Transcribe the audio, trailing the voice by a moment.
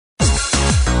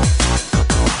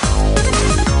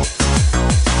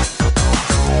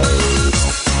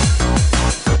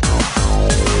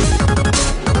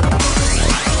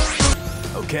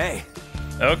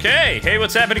Okay, hey,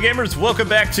 what's happening, gamers? Welcome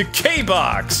back to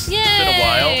KBOX. Yay! It's been a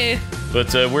while,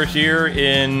 but we're here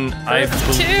in, I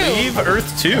believe,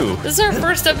 Earth 2. This is our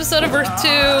first episode of Earth 2.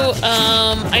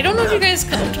 I don't know if you guys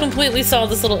completely saw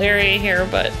this little area here,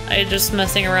 but I just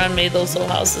messing around made those little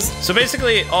houses. So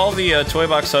basically, all the Toy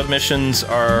Box submissions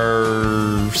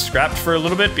are scrapped for a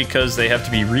little bit because they have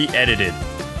to be re-edited.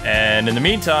 And in the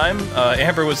meantime,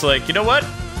 Amber was like, you know what?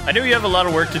 I know you have a lot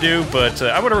of work to do, but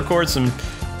I want to record some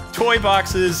toy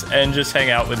boxes and just hang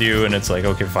out with you. And it's like,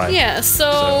 okay, fine. Yeah,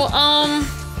 so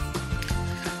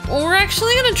we're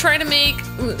actually gonna try to make.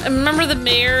 Remember, the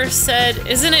mayor said,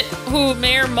 isn't it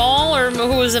Mayor Mall, or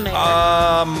who was the mayor?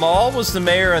 Mall was the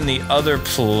mayor in the other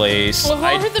place. Well,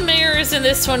 whoever the mayor is in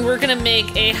this one, we're gonna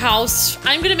make a house.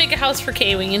 I'm gonna make a house for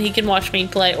Kwing, and he can watch me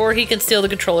play, or he can steal the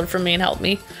controller from me and help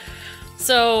me.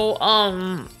 So,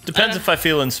 depends if I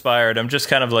feel inspired. I'm just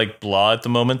kind of like blah at the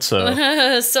moment,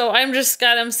 so. So I'm just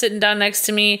got him sitting down next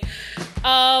to me.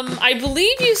 I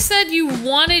believe you said you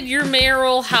wanted your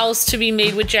mayoral house to be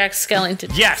made with Jack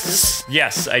Skellington. Yes,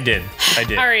 yes, I did. I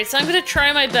did. All right, so I'm gonna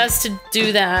try my best to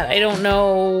do that. I don't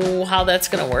know how that's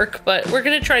gonna work, but we're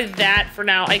gonna try that for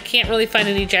now. I can't really find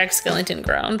any Jack Skellington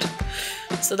ground.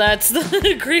 So that's the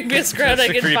creepiest ground I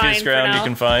can find. Creepiest ground you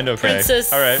can find. Okay.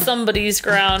 Princess all right. Somebody's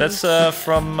ground. That's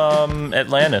from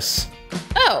Atlantis.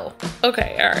 Oh.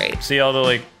 Okay. All right. See all the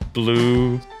like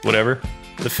blue whatever,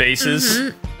 the faces.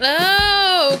 Mm-hmm.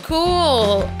 Oh,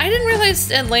 cool! I didn't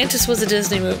realize Atlantis was a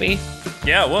Disney movie.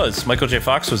 Yeah, it was. Michael J.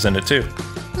 Fox was in it too.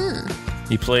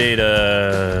 He played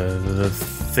the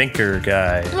thinker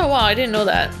guy. Oh wow, I didn't know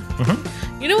that.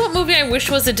 You know what movie I wish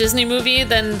was a Disney movie?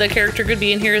 Then the character could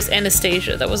be in here is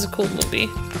Anastasia. That was a cool movie.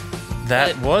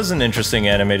 That was an interesting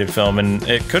animated film, and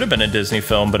it could have been a Disney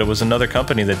film, but it was another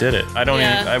company that did it. I don't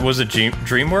even. Was it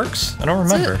DreamWorks? I don't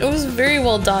remember. It was very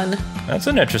well done. That's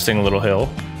an interesting little hill.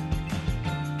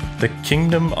 The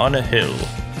Kingdom on a Hill.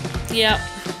 Yep.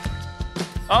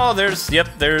 Oh, there's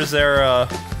their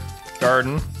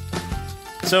garden.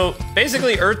 So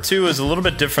basically, Earth 2 is a little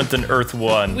bit different than Earth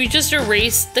 1. We just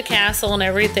erased the castle and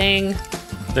everything.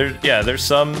 There's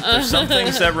some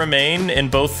things that remain in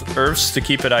both Earths to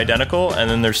keep it identical, and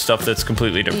then there's stuff that's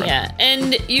completely different. Yeah,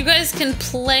 and you guys can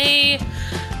play.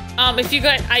 If you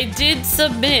guys, I did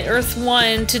submit Earth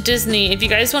 1 to Disney. If you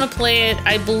guys want to play it,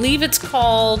 I believe it's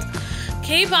called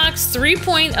KBOX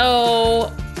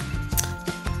 3.0.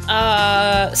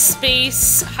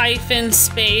 Space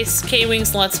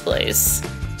KwingsLetsPlays.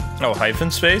 Oh,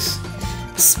 -space?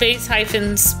 Space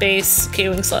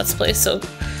KwingsLetsPlays. So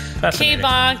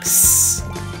KBOX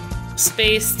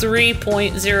space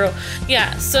 3.0.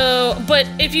 Yeah, so, but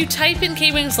if you type in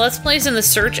KwingsLetsPlays in the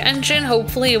search engine,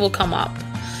 hopefully it will come up.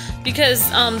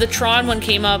 Because the Tron one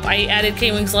came up, I added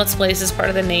KwingsLetsPlays as part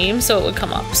of the name, so it would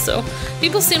come up. So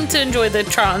people seem to enjoy the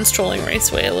Tron Strolling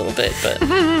Raceway a little bit, but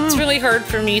it's really hard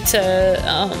for me to,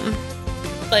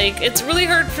 it's really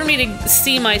hard for me to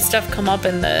see my stuff come up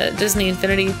in the Disney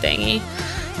Infinity thingy.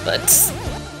 But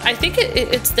I think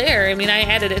it's there. I mean, I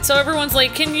added it. So everyone's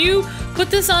like, can you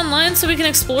put this online so we can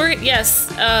explore it? Yes,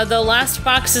 the last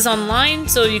box is online,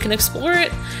 so you can explore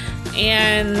it.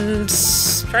 And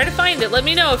try to find it. Let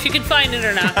me know if you can find it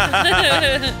or not.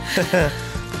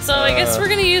 So I guess we're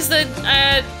gonna use the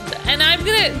and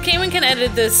Kamen can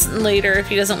edit this later if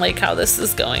he doesn't like how this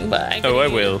is going, but I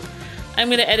will. I'm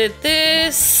gonna edit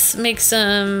this, make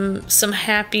some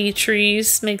happy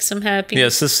trees, make some happy.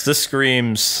 Yes, this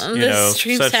screams, such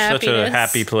a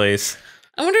happy place.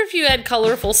 I wonder if you add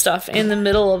colorful stuff in the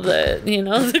middle of the, the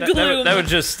gloom. That would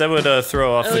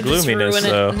throw off the gloominess,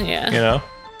 though. Yeah.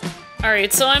 All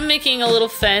right, so I'm making a little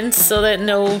fence so that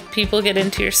no people get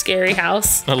into your scary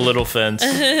house. A little fence.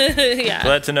 Yeah.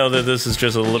 Glad to know that this is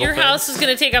just a little Your fence. house is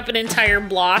going to take up an entire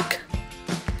block.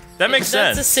 That makes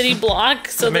sense. That's a city block,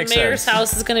 so the mayor's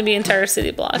house is going to be an entire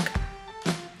city block.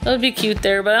 That would be cute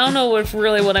there, but I don't know what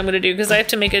I'm going to do because I have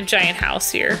to make a giant house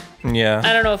here. Yeah.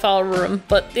 I don't know if I'll have room,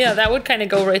 but yeah, that would kind of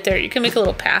go right there. You can make a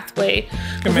little pathway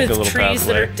with trees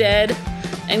that are dead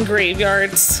and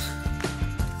graveyards.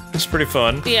 It's pretty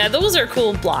fun. Yeah, those are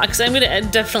cool blocks. I'm gonna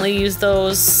definitely use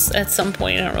those at some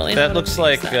point. I don't really know. That looks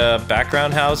like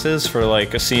background houses for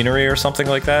like a scenery or something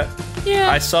like that.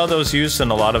 Yeah. I saw those used in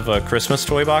a lot of Christmas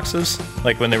toy boxes,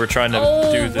 like when they were trying to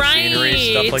do the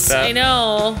scenery, stuff like that. I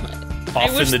know.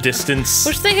 Off in the distance.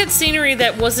 Wish they had scenery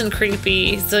that wasn't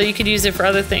creepy, so you could use it for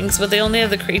other things, but they only have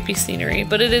the creepy scenery.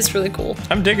 But it is really cool.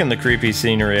 I'm digging the creepy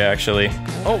scenery, actually.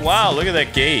 Oh, wow, look at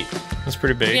that gate. That's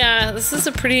pretty big. Yeah, this is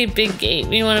a pretty big gate.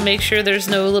 We want to make sure there are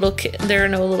no little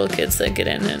kids that get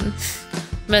in and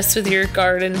mess with your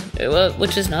garden,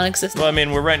 which is non-existent. Well, I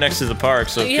mean, we're right next to the park,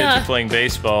 so if kids are playing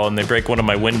baseball and they break one of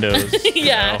my windows,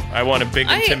 yeah, you know, I want a big,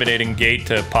 intimidating gate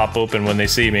to pop open when they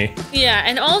see me. Yeah,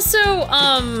 and also,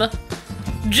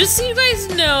 just so you guys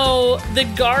know, the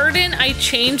garden, I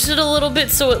changed it a little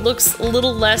bit so it looks a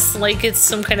little less like it's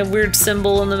some kind of weird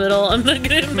symbol in the middle. I'm not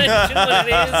going to mention what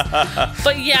it is.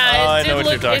 But yeah, it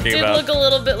did look a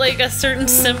little bit like a certain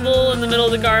symbol in the middle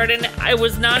of the garden. It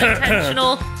was not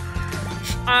intentional.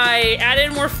 I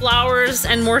added more flowers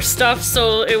and more stuff,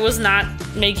 so it was not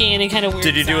making any kind of weird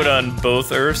Did you do it on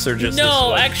both Earths or just No,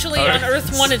 this one? actually on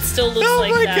Earth 1 it still looks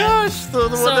like that. Oh my gosh, the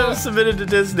one that was submitted to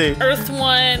Disney. Earth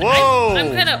 1. Whoa!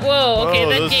 I'm kind of, okay,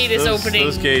 that gate is opening.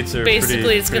 Those gates are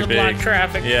basically it's going to block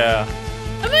traffic. Yeah.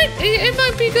 It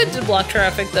might be good to block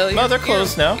traffic though. No, they're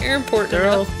closed now. You're important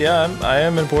enough. I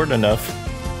am important enough.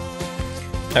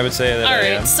 I would say that I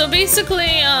am. So basically,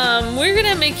 we're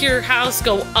gonna make your house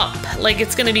go up, like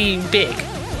it's gonna be big.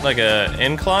 Like a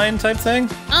incline type thing?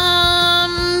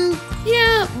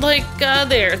 Yeah, like,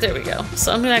 there we go.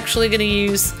 So I'm actually gonna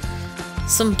use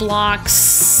some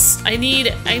blocks. I need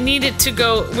it to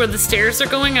go where the stairs are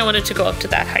going. I want it to go up to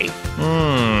that height.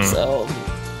 So.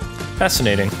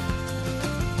 Fascinating.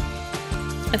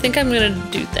 I think I'm gonna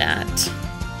do that.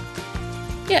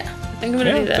 Yeah, I think I'm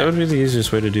gonna do that. That would be the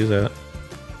easiest way to do that.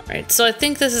 Right, so I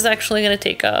think this is actually going to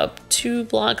take up 2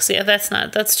 blocks. Yeah,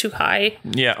 that's too high.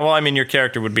 Yeah, well, I mean, your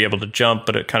character would be able to jump,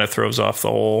 but it kind of throws off the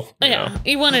whole, you know.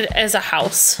 You want it as a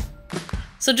house.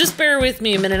 So just bear with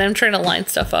me a minute. I'm trying to line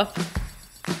stuff up.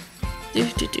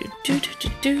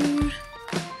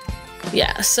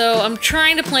 Yeah, so I'm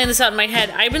trying to plan this out in my head.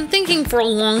 I've been thinking for a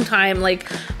long time,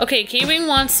 like, okay, Kwing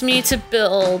wants me to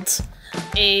build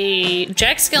a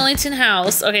Jack Skellington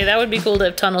house. Okay, that would be cool to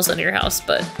have tunnels under your house,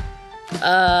 but...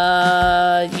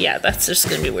 yeah, that's just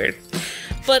gonna be weird.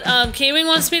 But, Kwing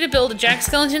wants me to build a Jack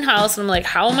Skellington house, and I'm like,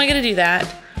 how am I gonna do that?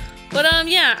 But,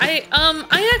 yeah, I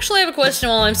actually have a question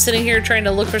while I'm sitting here trying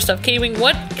to look for stuff. Kwing,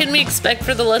 what can we expect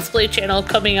for the Let's Play channel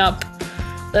coming up?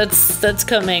 That's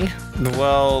coming.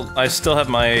 Well, I still have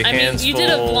my hands full. You did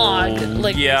a vlog,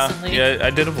 like, recently. Yeah, I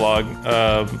did a vlog,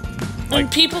 like,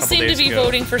 and people seem to be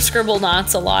voting for Scribble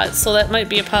Knots a lot, so that might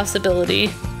be a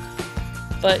possibility.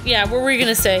 But yeah, what were you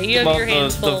gonna say? You have your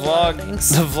hands full of a lot of things.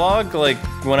 The vlog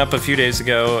went up a few days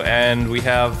ago, and we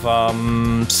have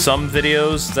some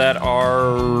videos that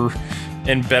are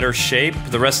in better shape.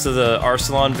 The rest of the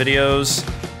Arsalan videos,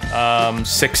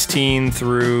 16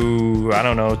 through I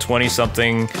don't know 20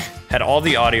 something, had all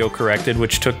the audio corrected,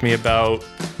 which took me about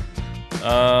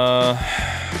a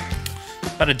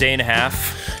day and a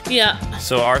half. Yeah.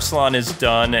 So Arsalan is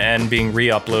done and being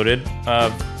re-uploaded.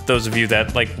 Those of you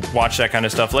that like watch that kind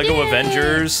of stuff, Lego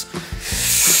Avengers,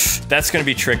 that's gonna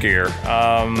be trickier.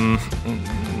 I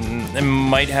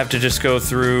might have to just go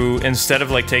through, instead of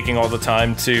like taking all the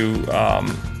time to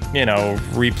you know,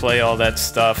 replay all that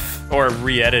stuff or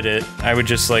re-edit it, I would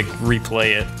just like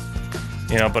replay it,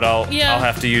 you know. But I'll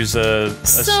have to use a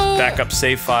backup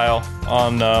save file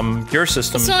on your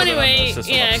system. So anyway,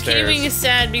 yeah, Kwing is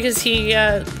sad because he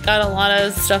got a lot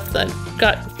of stuff that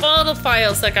got all the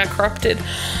files that got corrupted.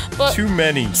 But too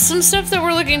many. Some stuff that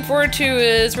we're looking forward to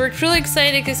is we're really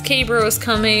excited because K-Bro is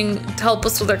coming to help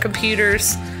us with our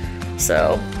computers.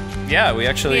 So yeah, we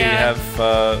actually have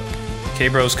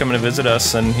K-Bro's coming to visit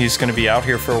us, and he's going to be out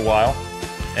here for a while,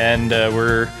 and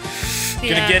we're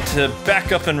gonna get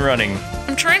back up and running.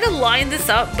 I'm trying to line this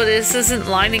up, but this isn't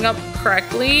lining up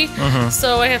correctly,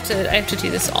 so I have to do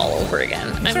this all over again.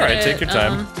 It's all right. Take your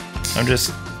time. I'm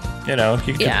just, you know,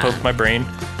 you can poke my brain.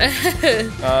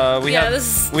 We have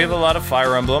a lot of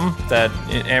Fire Emblem that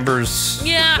Amber's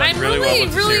I'm really well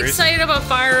with really excited about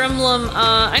Fire Emblem.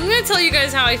 I'm gonna tell you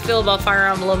guys how I feel about Fire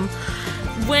Emblem.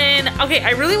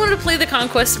 I really wanted to play the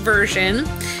Conquest version,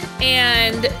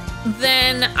 and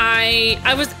then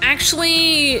I was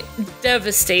actually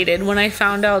devastated when I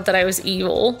found out that I was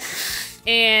evil,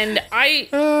 and I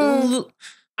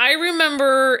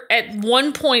remember at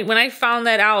one point when I found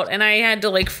that out and I had to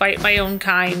like fight my own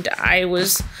kind, I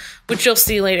was, which you'll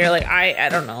see later, like I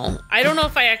don't know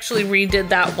if I actually redid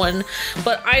that one,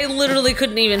 but I literally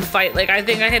couldn't even fight. Like I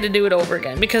think I had to do it over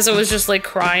again because I was just like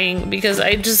crying because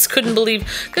I just couldn't believe,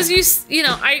 because you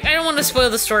know, I don't want to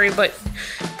spoil the story, but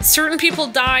certain people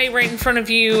die right in front of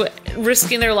you,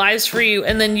 risking their lives for you,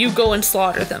 and then you go and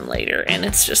slaughter them later, and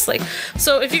it's just like,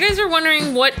 so if you guys are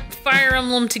wondering what Fire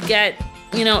Emblem to get,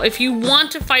 you know, if you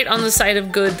want to fight on the side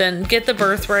of good, then get the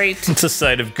Birthright. It's a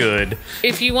side of good.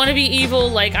 If you want to be evil,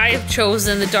 like I have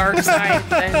chosen the dark side,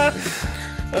 then...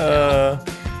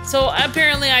 So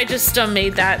apparently I just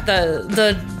made that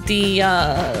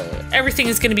everything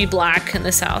is gonna be black in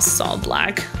this house. It's all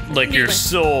black. Like your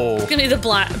soul. It's gonna be the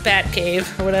black bat cave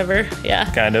or whatever. Yeah.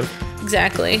 Kind of.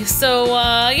 Exactly. So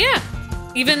yeah.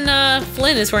 Even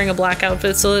Flynn is wearing a black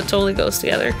outfit, so it totally goes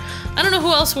together. I don't know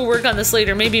who else will work on this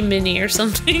later. Maybe Minnie or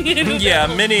something. Yeah,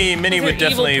 Minnie would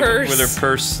definitely with her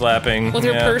purse slapping. With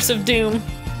her purse of doom.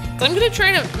 So I'm gonna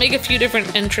try to make a few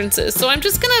different entrances. So I'm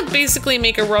just gonna basically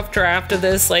make a rough draft of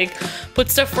this, like put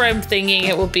stuff where I'm thinking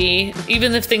it will be.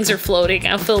 Even if things are floating,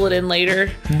 I'll fill it in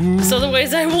later. So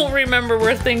otherwise I won't remember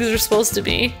where things are supposed to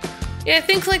be. Yeah, I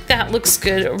think like that looks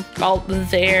good about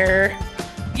there.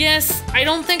 Yes, I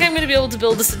don't think I'm gonna be able to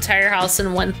build this entire house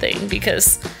in one thing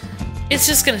because it's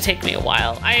just gonna take me a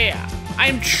while.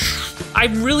 I'm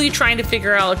really trying to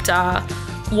figure out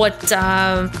what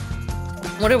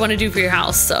I want to do for your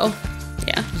house. So,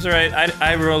 yeah. It's alright.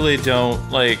 I really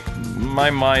don't like. My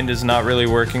mind is not really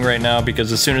working right now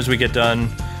because as soon as we get done,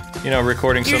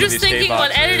 recording some of these KBOXers. You're just thinking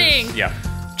about editing. Yeah.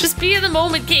 Just be in the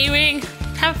moment, Kwing.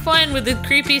 Have fun with the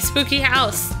creepy, spooky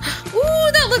house.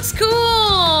 Ooh, that looks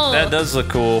cool! That does look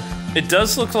cool. It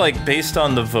does look like, based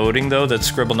on the voting, though, that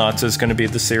Scribblenauts is going to be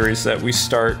the series that we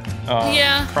start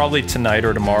probably tonight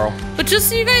or tomorrow. But just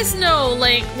so you guys know,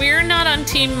 like, we're not on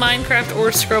Team Minecraft or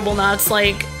Scribblenauts.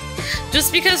 Like,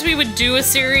 just because we would do a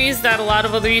series that a lot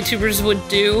of other YouTubers would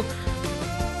do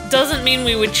doesn't mean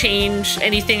we would change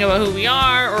anything about who we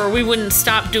are, or we wouldn't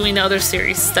stop doing the other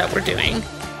series that we're doing.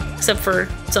 Except for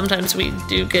sometimes we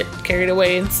do get carried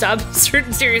away and stop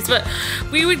certain series, but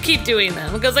we would keep doing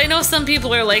them because I know some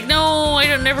people are like, no, I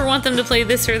don't never want them to play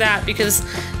this or that because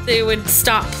they would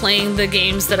stop playing the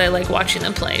games that I like watching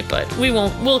them play. But we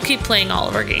won't. We'll keep playing all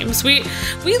of our games. We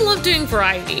love doing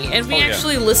variety, and we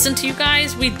actually listen to you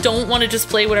guys. We don't want to just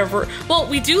play whatever. Well,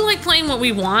 we do like playing what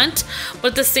we want,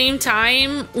 but at the same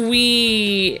time,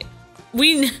 we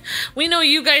know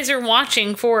you guys are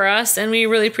watching for us, and we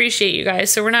really appreciate you guys.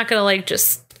 So we're not gonna like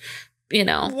just,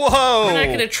 Whoa! We're not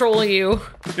gonna troll you.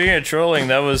 Speaking of trolling,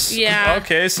 that was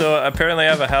okay. So apparently, I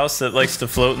have a house that likes to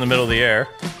float in the middle of the air.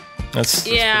 That's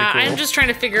pretty cool. I'm just trying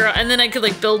to figure out, and then I could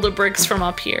like build the bricks from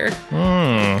up here.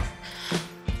 That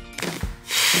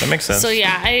makes sense. So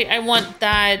yeah, I want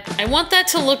that. I want that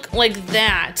to look like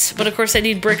that, but of course I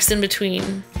need bricks in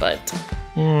between. But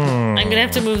I'm gonna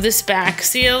have to move this back.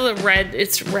 See how the red?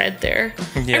 It's red there.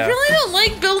 Yeah. I really don't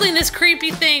like building this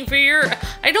creepy thing for your.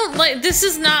 I don't like. This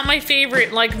is not my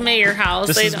favorite like mayor house.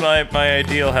 This is my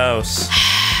ideal house.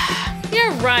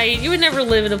 Yeah, right. You would never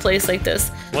live in a place like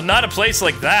this. Well, not a place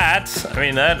like that. I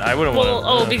mean, that I wouldn't want to.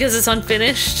 Oh, because it's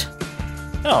unfinished.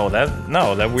 No,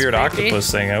 that weird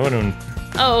octopus thing. I wouldn't.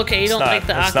 Oh, okay. You don't like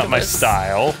the octopus. That's not my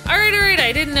style. All right.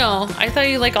 I didn't know. I thought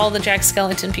you like all the Jack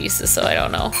Skellington pieces, so I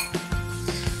don't know.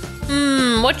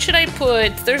 What should I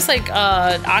put? There's like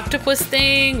a octopus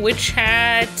thing, witch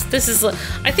hat.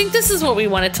 I think this is what we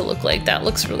want it to look like. That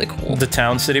looks really cool. The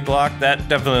town city block, that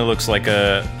definitely looks like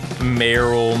a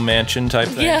mayoral mansion type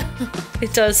thing. Yeah,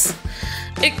 it does.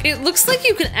 It looks like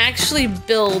you can actually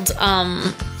build,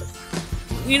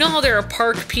 you know how there are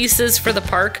park pieces for the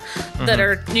park that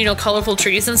are, colorful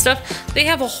trees and stuff? They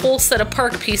have a whole set of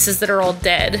park pieces that are all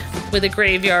dead with a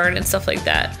graveyard and stuff like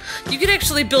that. You could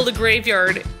actually build a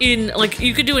graveyard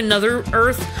you could do another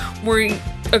Earth where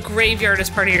a graveyard is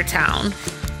part of your town.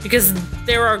 Because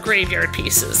there are graveyard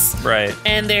pieces. Right.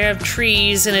 And they have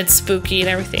trees and it's spooky and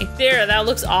everything. There, that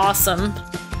looks awesome.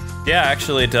 Yeah,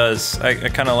 actually it does. I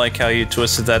kind of like how you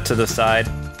twisted that to the side.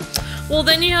 Well,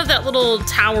 then you have that little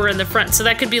tower in the front, so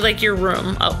that could be like your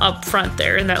room up front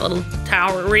there in that little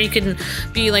tower where you can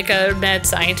be like a mad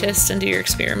scientist and do your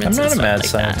experiments. I'm not a mad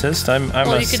scientist. I'm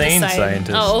a sane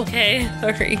scientist. Oh, okay.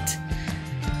 All right.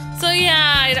 So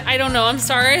yeah, I don't know. I'm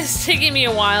sorry. It's taking me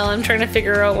a while. I'm trying to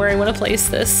figure out where I want to place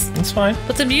this. That's fine.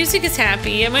 But the music is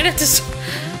happy. I might have to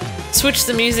switch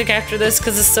the music after this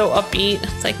because it's so upbeat.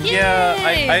 It's like, yay!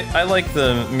 Yeah, I like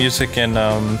the music and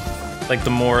like the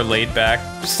more laid back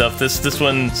stuff. This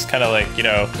one's kind of like,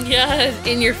 Yeah,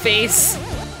 in your face.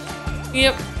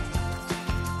 Yep.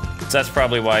 So that's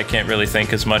probably why I can't really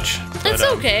think as much. That's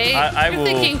okay. You're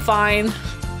thinking fine.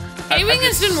 Kwing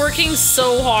has been working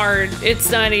so hard.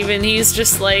 It's not even. He's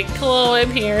just like, hello,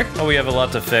 I'm here. Oh, we have a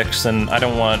lot to fix, and I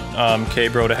don't want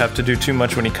K-Bro to have to do too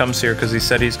much when he comes here because he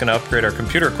said he's going to upgrade our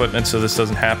computer equipment so this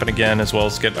doesn't happen again, as well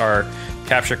as get our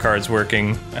capture cards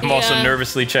working. I'm also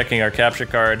nervously checking our capture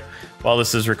card while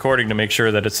this is recording to make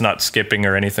sure that it's not skipping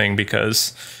or anything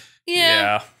because,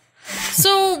 yeah.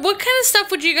 So know, what kind of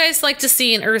stuff would you guys like to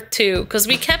see in Earth 2? Because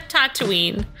we kept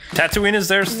Tatooine. Tatooine is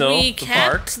there still. We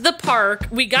kept the park.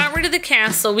 We got rid of the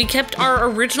castle. We kept our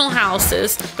original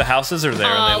houses. The houses are there.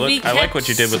 And they look. I like what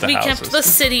you did with the houses. We kept the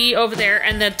city over there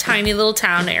and the tiny little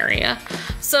town area.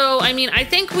 So I mean, I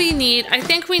think we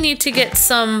need to get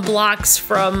some blocks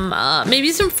from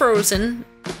maybe some Frozen.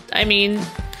 I mean,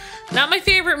 not my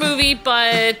favorite movie,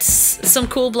 but some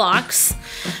cool blocks.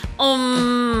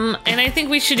 And I think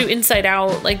we should do Inside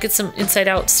Out, like get some Inside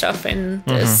Out stuff in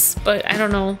this. But I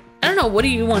don't know. What do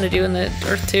you want to do in the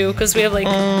Earth 2? Because we have like,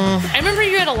 I remember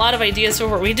you had a lot of ideas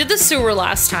before. We did the sewer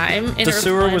last time. In the Earth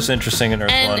sewer 1. was interesting in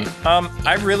Earth 1.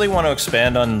 I really want to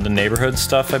expand on the neighborhood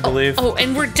stuff, I believe. Oh,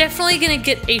 and we're definitely going to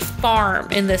get a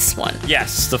farm in this one.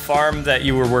 Yes, the farm that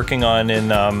you were working on in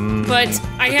But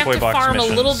I have to farm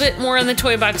missions. A little bit more in the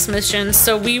Toy Box missions,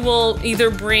 so we will either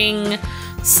bring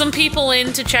some people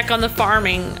in to check on the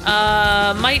farming.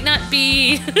 Might not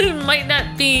be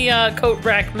Coat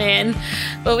Rack Man,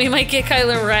 but we might get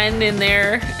Kylo Ren in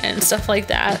there and stuff like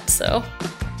that. So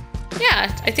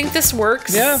yeah, I think this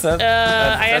works. Yeah,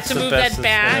 I have to move that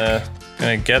back.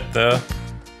 Gonna get though,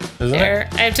 isn't there.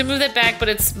 it? I have to move that back, but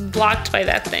it's blocked by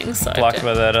that thing. So blocked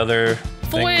by that other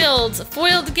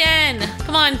foiled again.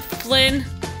 Come on, Flynn.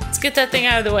 Let's get that thing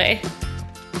out of the way.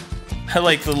 I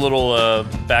like the little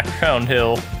background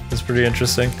hill. It's pretty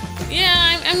interesting.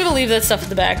 Yeah, I'm gonna leave that stuff in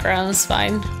the background. It's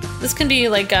fine. This can be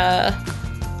like a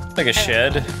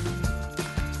shed.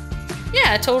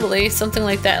 Yeah, totally, something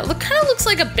like that. Look, kind of looks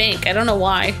like a bank. I don't know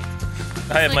why.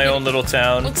 I have my own little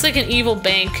town. Looks like an evil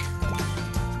bank.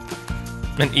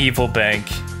 An evil bank.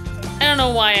 I don't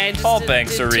know why. I just all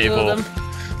banks are evil.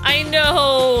 I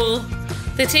know.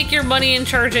 They take your money and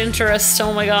charge interest.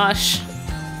 Oh my gosh.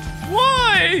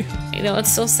 Why? You know,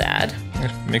 it's so sad.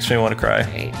 It makes me want to cry.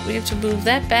 Right, we have to move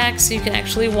that back so you can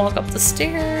actually walk up the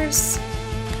stairs.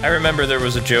 I remember there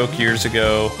was a joke years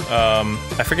ago.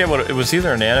 I forget what it was,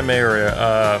 either an anime or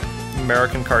a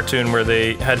American cartoon where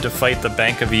they had to fight the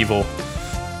Bank of Evil.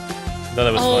 I thought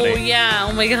that was funny. Oh yeah!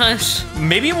 Oh my gosh.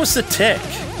 Maybe it was the Tick.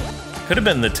 Could have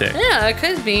been the Tick. Yeah, it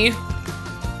could be.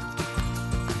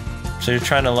 So you're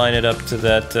trying to line it up to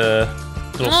that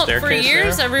little staircase for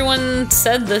years, there? Everyone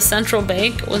said the central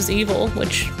bank was evil,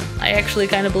 which I actually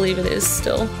kind of believe it is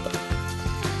still. But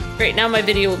great, now my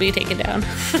video will be taken down.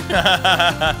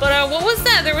 But what was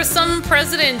that? There was some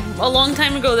president a long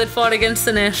time ago that fought against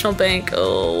the National Bank.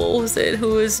 Oh, what was it?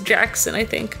 Who was Jackson, I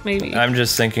think, maybe. I'm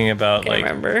just thinking about, like,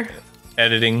 remember.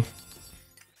 Editing.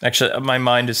 Actually, my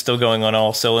mind is still going on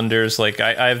all cylinders. Like,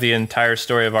 I have the entire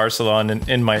story of Arsalan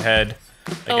in my head.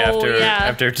 Like,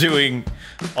 after doing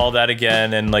all that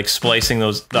again and, like, splicing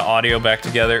the audio back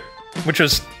together, which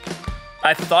was...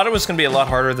 I thought it was going to be a lot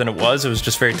harder than it was. It was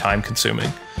just very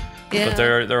time-consuming. Yeah. But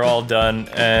they're all done,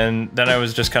 and then I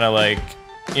was just kind of like,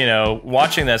 you know,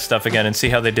 watching that stuff again and see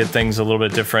how they did things a little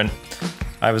bit different.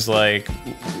 I was like,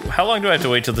 how long do I have to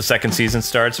wait till the second season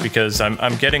starts? Because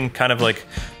I'm getting kind of like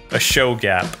a show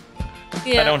gap.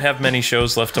 Yeah. I don't have many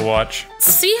shows left to watch.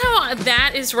 See how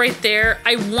that is right there?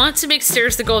 I want to make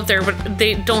stairs that go up there, but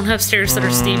they don't have stairs that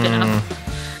are steep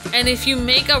enough. And if you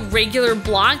make a regular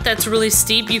block that's really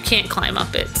steep, you can't climb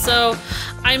up it. So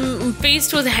I'm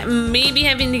faced with maybe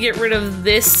having to get rid of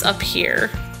this up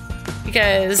here.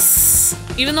 Because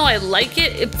even though I like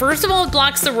it, first of all, it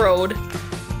blocks the road.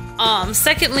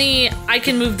 Secondly, I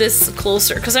can move this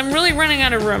closer because I'm really running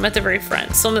out of room at the very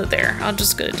front. So I'm not there. I'm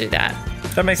just gonna do that.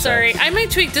 That makes sense. Sorry, I might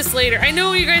tweak this later. I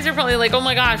know you guys are probably like, oh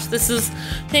my gosh, this is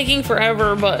taking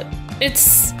forever, but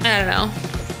it's, I don't know.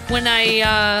 When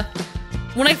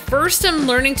I first am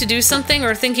learning to do something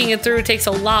or thinking it through, it takes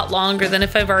a lot longer than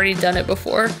if I've already done it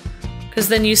before. Because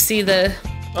then you see the...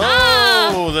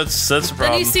 that's a problem.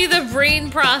 Then you see the brain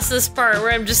process part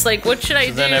where I'm just like, what should I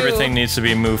do? Then everything needs to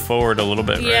be moved forward a little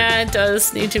bit, right? Yeah, it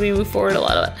does need to be moved forward a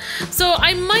lot of it. So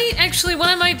I might actually, what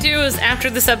I might do is after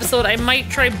this episode, I might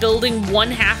try building one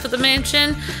half of the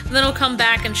mansion, and then I'll come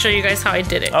back and show you guys how I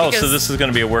did it. Oh, so this is going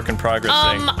to be a work in progress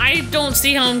thing. I don't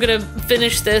see how I'm going to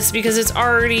finish this because it's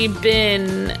already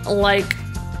been like...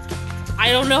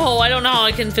 I don't know how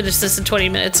I can finish this in 20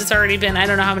 minutes. It's already been, I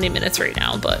don't know how many minutes right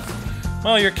now, but...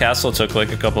 Well, your castle took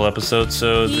like a couple episodes,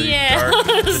 so the dark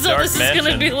so this mansion. is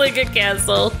gonna be like a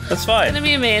castle. That's fine. It's gonna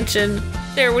be a mansion.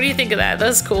 There, what do you think of that?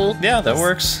 That's cool. Yeah, that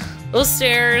works. Those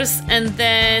stairs, and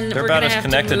then they're about as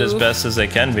connected as best as they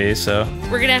can be, so...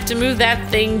 We're gonna have to move that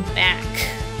thing back.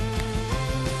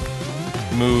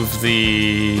 Move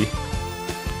the...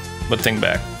 What thing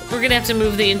back? We're gonna have to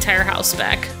move the entire house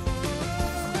back.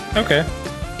 Okay.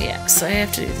 Yeah, so I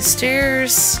have to do the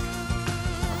stairs.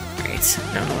 Right,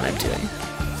 I don't know what I'm doing.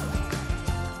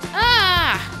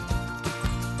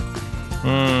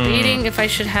 Debating if I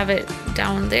should have it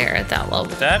down there at that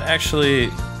level. That actually,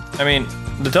 I mean,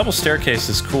 the double staircase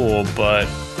is cool, but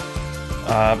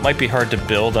it might be hard to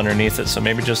build underneath it, so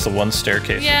maybe just the one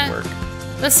staircase would work.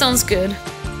 That sounds good.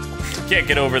 Can't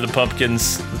get over the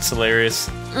pumpkins. It's hilarious.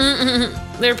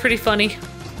 They're pretty funny.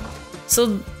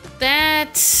 So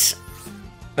that's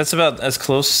about as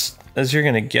close as you're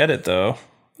gonna get it, though.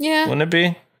 Yeah. Wouldn't it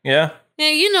be? Yeah. Yeah,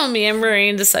 you know me. I'm very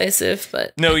indecisive,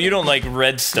 but... No, you don't like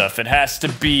red stuff. It has to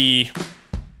be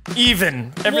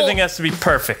even. Everything has to be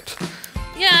perfect.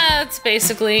 Yeah, it's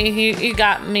basically... You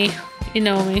got me. You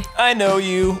know me. I know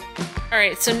you.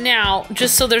 Alright, so now,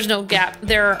 just so there's no gap,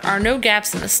 there are no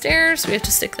gaps in the stairs. We have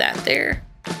to stick that there.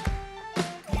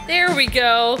 There we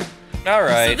go.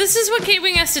 Alright. So this is what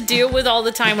Kwing has to deal with all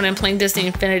the time when I'm playing Disney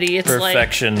Infinity. It's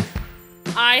perfection. Like,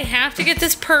 I have to get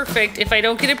this perfect. If I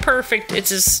don't get it perfect, it's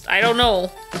just, I don't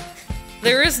know.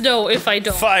 There is no if I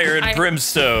don't. Fire and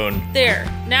brimstone. There.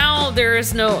 Now there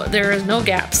is no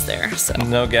gaps there. So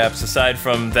no gaps aside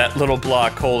from that little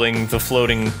block holding the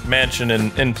floating mansion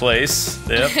in place.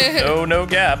 Yep. no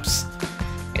gaps.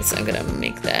 Okay, so I'm gonna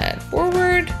make that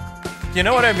forward. You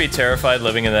know what? I'd be terrified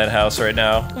living in that house right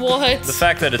now. What? The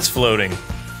fact that it's floating.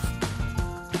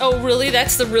 Oh, really?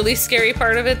 That's the really scary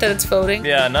part of it, that it's floating?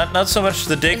 Yeah, not so much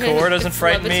the decor doesn't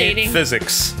frighten me.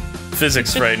 Physics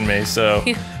frighten me, so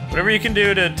whatever you can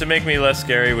do to make me less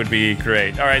scary would be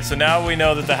great. Alright, so now we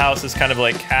know that the house is kind of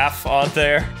like half on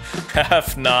there,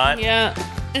 half not. Yeah,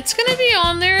 it's gonna be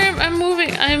on there.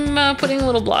 I'm putting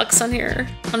little blocks on here,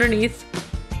 underneath.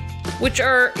 Which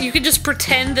are, you can just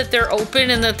pretend that they're open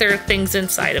and that there are things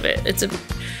inside of it.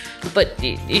 But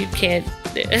you can't,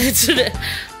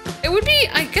 it would be,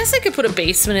 I guess I could put a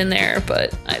basement in there,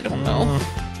 but I don't know.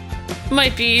 It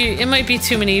might be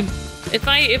too many. If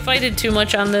I did too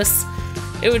much on this,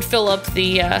 it would fill up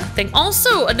the thing.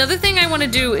 Also, another thing I want to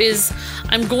do is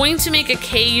I'm going to make a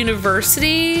K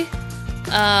University.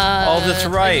 Oh, that's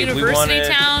right.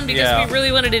 University town, because we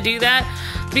really wanted to do that.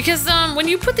 Because when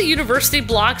you put the university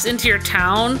blocks into your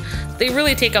town, they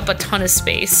really take up a ton of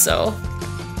space. So,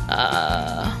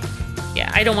 yeah,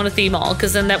 I don't want to theme all,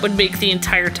 because then that would make the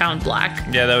entire town black.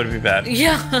 Yeah, that would be bad.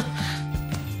 Yeah.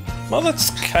 Well, that's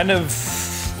kind of...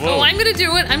 Whoa. Oh, I'm gonna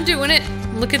do it. I'm doing it.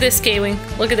 Look at this, Kwing.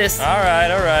 Look at this. All right.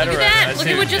 Look at that. Look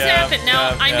at what just happened.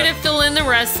 Now, I'm gonna fill in the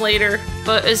rest later.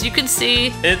 But as you can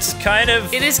see... It's kind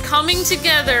of... It is coming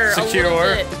together secure.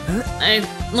 A little bit.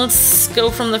 Let's go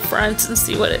from the front and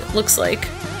see what it looks like.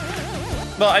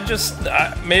 Well,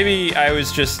 maybe I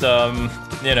was just,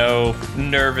 you know,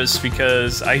 nervous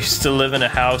because I used to live in a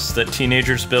house that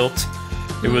teenagers built.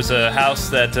 It was a house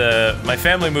that my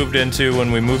family moved into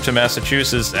when we moved to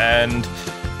Massachusetts, and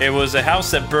it was a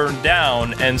house that burned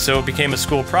down, and so it became a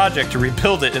school project to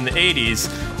rebuild it in the 80s,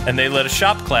 and they let a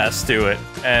shop class do it,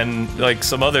 and like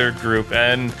some other group,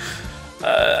 and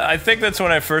I think that's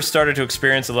when I first started to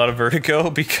experience a lot of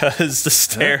vertigo, because the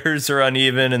stairs are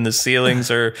uneven and the ceilings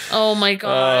are... Oh my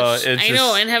gosh. I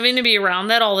know, and having to be around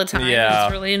that all the time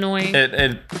is really annoying.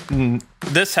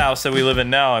 This house that we live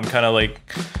in now, I'm kind of like...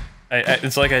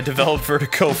 it's like I developed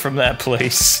vertigo from that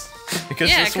place. Because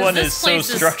this one is so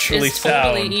structurally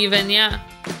sound. Totally even, yeah.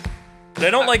 I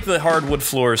don't like the hardwood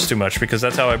floors too much, because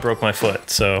that's how I broke my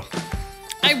foot, so...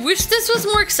 I wish this was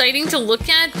more exciting to look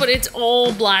at, but it's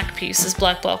all black pieces.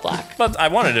 Black. But I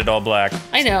wanted it all black.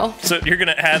 I know. So you're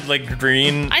gonna add, like,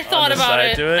 green I thought on the about side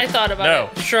it. to it? I thought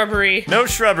about it. Shrubbery. No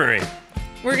shrubbery.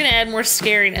 We're gonna add more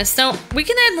scariness. No, we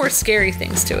can add more scary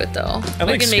things to it, though. I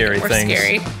like scary things.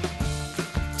 Scary.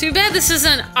 Too bad this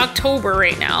isn't October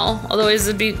right now. Otherwise,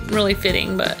 it'd be really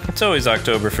fitting, but... It's always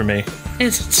October for me.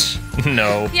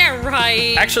 No. Yeah,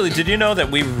 right. Actually, did you know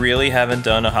that we really haven't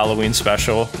done a Halloween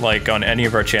special, like, on any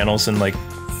of our channels in, like,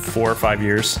 4 or 5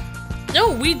 years?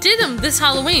 No, we did them this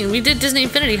Halloween. We did Disney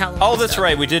Infinity Halloween. Oh, that's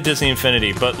right. We did Disney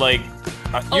Infinity, but, like...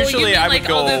 usually I would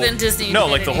go... other than Disney No,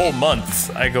 like the whole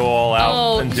month. I go all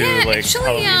out and do, like,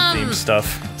 Halloween-themed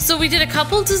stuff. So we did a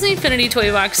couple Disney Infinity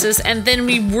toy boxes, and then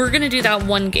we were gonna do that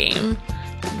one game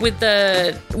with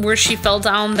the where she fell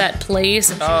down that place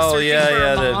and she was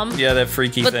searching for her mom. That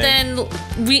freaky thing. But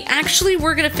then we actually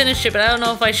were gonna finish it, but I don't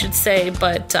know if I should say,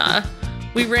 but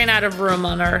we ran out of room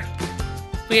on our...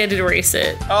 We had to erase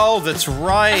it. Oh, that's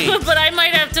right. But I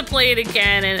might have to play it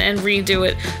again and redo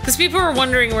it, because people were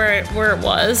wondering where it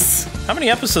was. How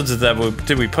many episodes of that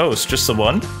did we post? Just the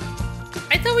one?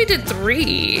 I thought we did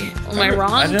 3. Am I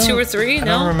wrong? 2 or 3? No? I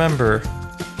don't remember.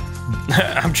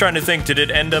 I'm trying to think. Did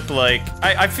it end up like...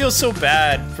 I feel so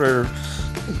bad for...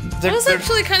 I was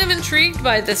actually kind of intrigued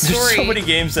by this story. There's so many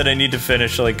games that I need to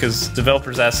finish, like, because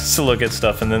developers ask us to look at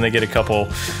stuff, and then they get a couple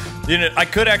You know, I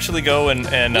could actually go and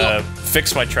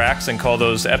fix my tracks and call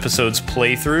those episodes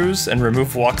playthroughs and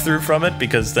remove walkthrough from it,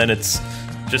 because then it's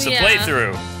just a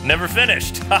playthrough. Never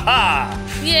finished. Haha!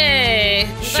 Yay!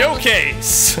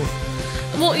 Showcase!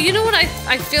 Well, you know what?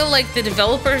 I feel like the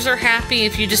developers are happy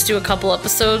if you just do a couple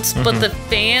episodes, but the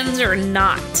fans are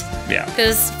not. Yeah.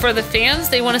 Because for the fans,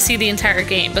 they want to see the entire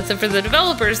game, but for the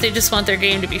developers, they just want their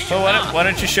game to be shown off. Why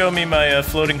don't you show me my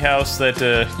floating house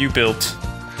that you built?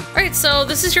 All right, so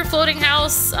this is your floating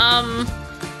house.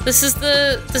 This is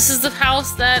the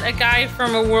house that a guy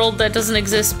from a world that doesn't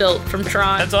exist built from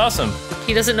Tron. That's awesome.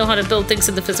 He doesn't know how to build things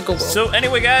in the physical world. So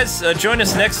anyway, guys, join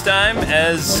us next time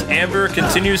as Amber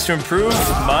continues to improve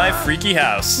my freaky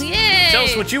house. Yay! Tell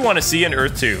us what you want to see in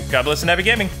Earth 2. God bless and happy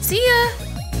gaming. See ya!